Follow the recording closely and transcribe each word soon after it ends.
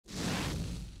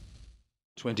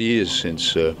20 years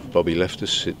since Bobby left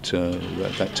us.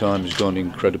 That time has gone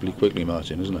incredibly quickly,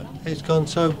 Martin, hasn't it? It's gone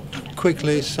so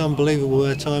quickly, it's unbelievable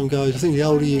where time goes. I think the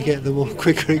older you get, the more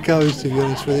quicker it goes, to be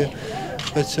honest with you.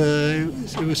 But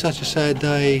it was such a sad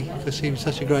day because he was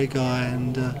such a great guy,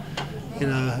 and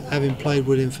having played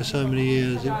with him for so many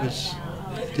years, it was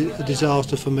a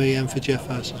disaster for me and for Geoff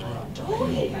Hurst as well.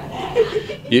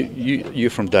 You're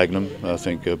from Dagenham. I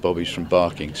think Bobby's from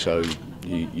Barking, so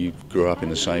you grew up in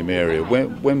the same area.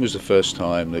 When was the first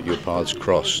time that your paths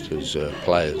crossed as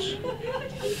players?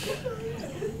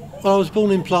 Well, I was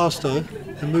born in Plaistow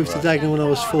and moved to Dagenham when I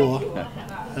was 4.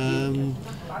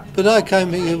 But I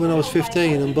came here when I was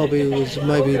 15, and Bobby was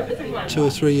maybe 2 or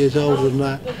 3 years older than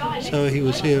that, so he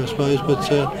was here, I suppose. But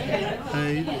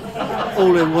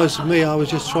all it was for me, I was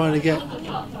just trying to get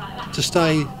to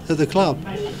stay at the club.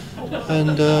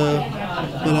 And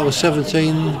when I was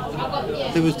 17,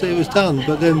 it was done.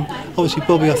 But then, obviously,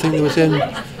 Bobby, I think there was then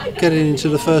getting into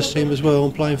the first team as well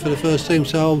and playing for the first team.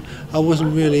 So I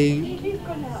wasn't really,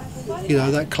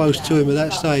 that close to him at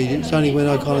that stage. It's only when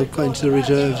I kind of got into the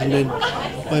reserves and then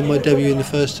made my debut in the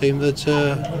first team that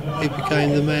he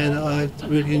became the man that I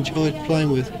really enjoyed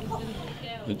playing with.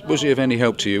 Was he of any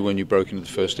help to you when you broke into the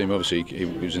first team? Obviously, he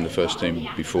was in the first team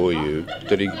before you.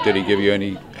 Did he give you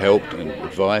any help and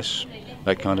advice,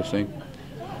 that kind of thing?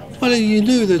 Well, you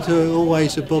knew that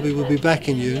always that Bobby would be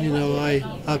backing you.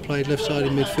 I played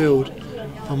left-sided midfield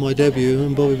on my debut,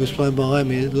 and Bobby was playing behind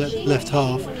me at left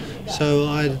half. So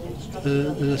I had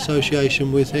an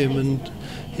association with him, and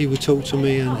he would talk to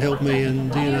me and help me,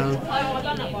 and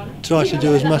try to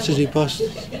do as much as he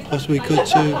possibly could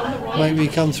to make me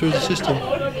come through the system.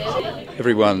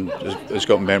 Everyone has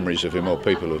got memories of him, or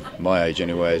people of my age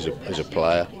anyway, as a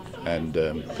player, and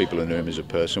people who knew him as a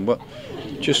person.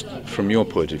 Just from your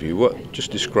point of view,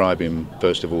 just describe him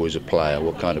first of all as a player.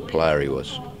 What kind of player he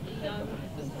was?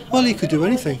 Well, he could do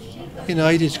anything. He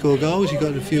did score goals. He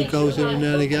got a few goals every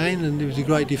now and again, and he was a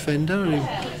great defender. And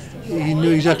he knew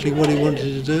exactly what he wanted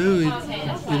to do,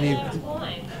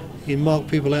 he marked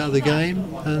people out of the game,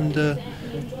 and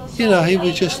he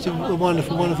was just a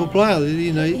wonderful, wonderful player.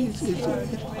 He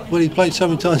played so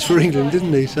many times for England,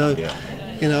 didn't he? So, yeah.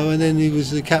 And then he was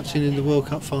the captain in the World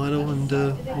Cup final, and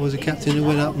was a captain who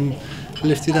went up and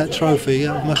lifted that trophy.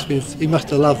 He must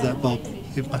have loved that, Bob.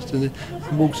 He must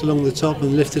have walked along the top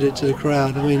and lifted it to the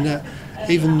crowd. I mean,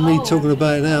 even me talking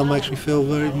about it now makes me feel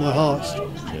my heart's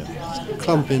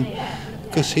clumping,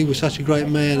 because he was such a great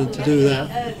man, and to do that,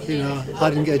 I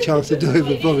didn't get a chance to do it,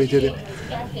 but Bobby did it,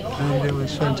 and it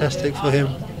was fantastic for him.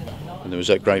 And there was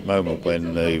that great moment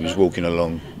when he was walking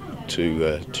along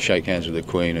to shake hands with the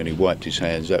Queen, and he wiped his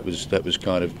hands. That was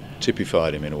kind of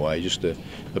typified him in a way, just a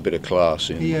bit of class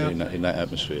in that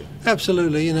atmosphere.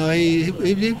 Absolutely, he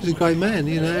was a great man.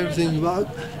 Everything about,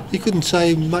 you couldn't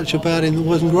say much about him that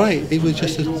wasn't great. He was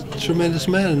just a tremendous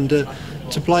man, and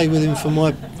to play with him for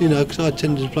my, because I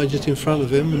tended to play just in front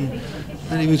of him,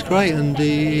 and he was great, and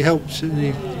he helped.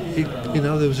 And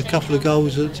there was a couple of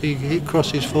goals that he hit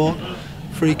crosses for.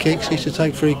 Free kicks, he used to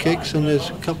take free kicks, and there's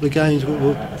a couple of games that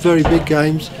were very big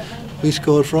games we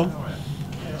scored from.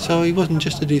 So he wasn't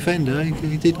just a defender,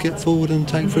 he did get forward and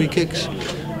take free kicks,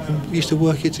 and we used to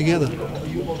work it together.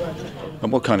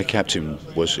 And what kind of captain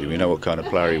was he? We know what kind of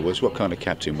player he was. What kind of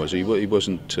captain was he? He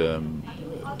wasn't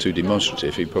too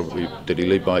demonstrative. Did he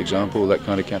lead by example, that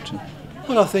kind of captain?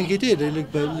 Well, I think he did. He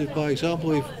led by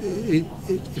example.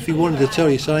 If he wanted to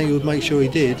tell you something, he would make sure he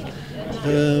did.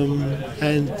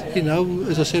 And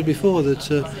as I said before,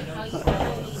 that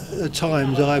at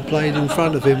times I played in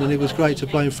front of him, and it was great to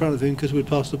play in front of him because we'd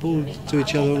pass the ball to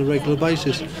each other on a regular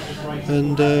basis.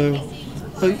 And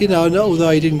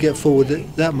although he didn't get forward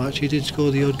that much, he did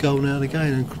score the odd goal now and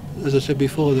again. And as I said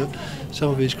before, that some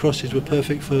of his crosses were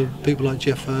perfect for people like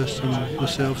Geoff Hurst and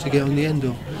myself to get on the end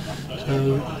of.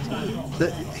 So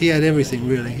he had everything,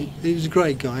 really. He was a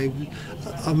great guy.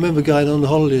 I remember going on the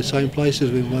holiday the same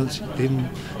places with him once, him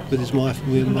with his wife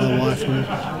and with my wife,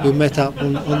 and we met up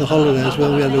on the holiday as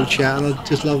well. We had a little chat, and I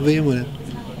just loved being with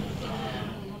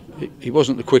him. He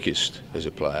wasn't the quickest as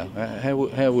a player.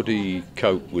 How would he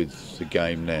cope with the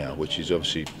game now, which is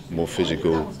obviously more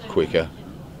physical, quicker?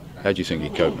 How do you think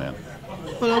he'd cope now?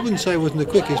 Well, I wouldn't say he wasn't the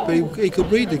quickest, but he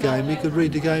could read the game. He could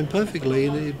read the game perfectly,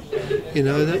 and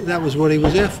that was what he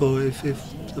was there for. If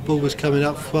the ball was coming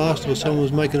up fast, or someone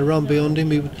was making a run beyond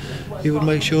him, he would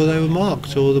make sure they were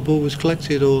marked, or the ball was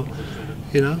collected, or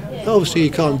obviously he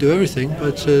can't do everything,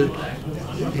 but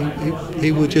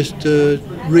he would just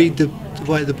read the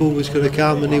way the ball was going to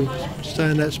come, and he would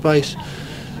stay in that space.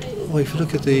 Well, if you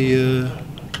look at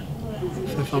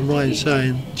if I'm right in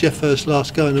saying, Geoff Hurst's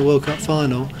last goal in the World Cup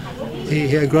final, he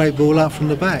hit a great ball up from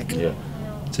the back Yeah.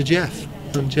 to Jeff,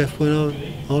 and Jeff went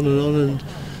on and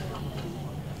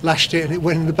lashed it, and it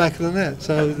went in the back of the net.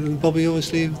 So Bobby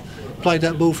obviously played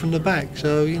that ball from the back.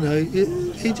 So you know,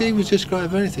 he was just great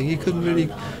at anything. You couldn't really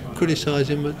criticise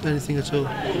him at anything at all.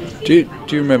 Do you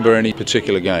remember any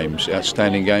particular games,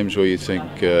 outstanding games, where you think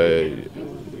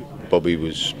Bobby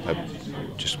was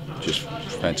just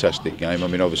fantastic game? I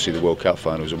mean, obviously the World Cup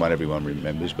final is the one everyone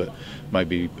remembers, but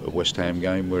maybe a West Ham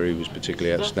game where he was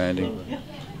particularly outstanding.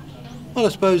 Well, I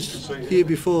suppose the year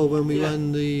before when we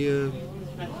won the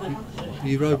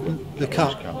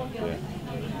Cup. Yeah.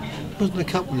 It wasn't a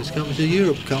Cup Winners' Cup, it was a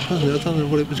Europe Cup, wasn't it? I don't know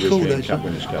what it was called European actually. Cup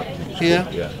Winners' Cup. I think it's Yeah.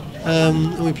 called, yeah.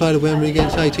 And we played at Wembley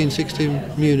against 1816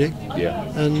 Munich. Yeah.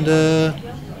 And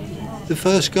the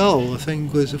first goal, I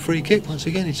think, was a free kick. Once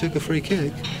again, he took a free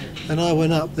kick, and I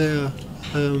went up there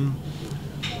to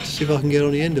see if I can get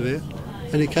on the end of it,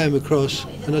 and it came across,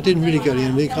 and I didn't really get on the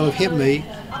end of it. It kind of hit me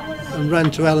and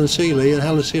ran to Alan Seeley, and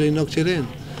Alan Seeley knocked it in.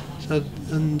 So,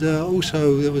 and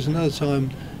also there was another time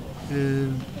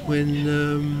when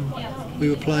we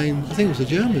were playing, I think it was the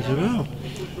Germans as well.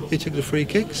 He took the free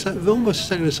kick, almost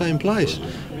exactly the same place,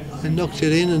 and knocked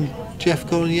it in, and Jeff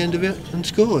got on the end of it and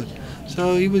scored.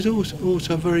 So he was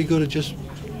also very good at just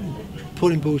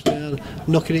pulling balls down,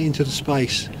 knocking it into the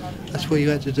space. That's what you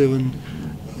had to do, and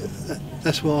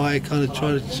that's what I kind of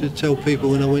tried to tell people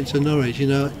when I went to Norwich. You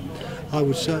know, I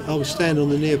would stand on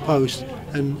the near post,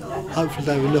 and hopefully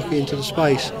they would knock it into the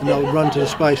space, and I would run to the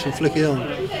space and flick it on.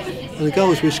 And the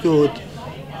goals we scored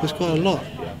was quite a lot.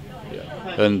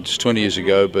 And it's 20 years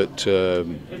ago, but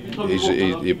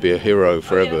he'd be a hero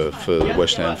forever for the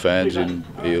West Ham fans, and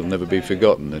he'll never be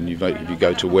forgotten. And if you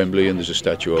go to Wembley, and there's a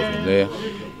statue of him there,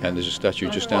 and there's a statue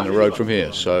just down the road from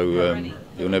here, so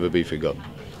he'll never be forgotten.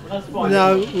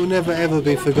 No, we'll never ever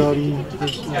be forgotten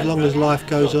as long as life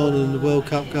goes on and the World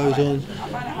Cup goes on.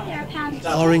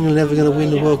 Are England ever going to win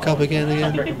the World Cup again?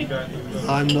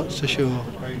 I'm not so sure.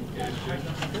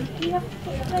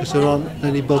 Because there aren't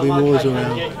any Bobby Moores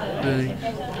around, really.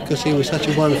 Because he was such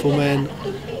a wonderful man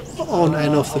on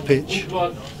and off the pitch.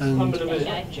 And,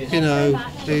 you know,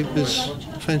 it was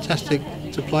fantastic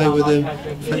to play with him,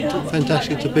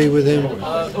 fantastic to be with him.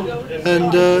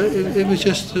 And it was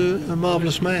just a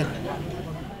marvellous man.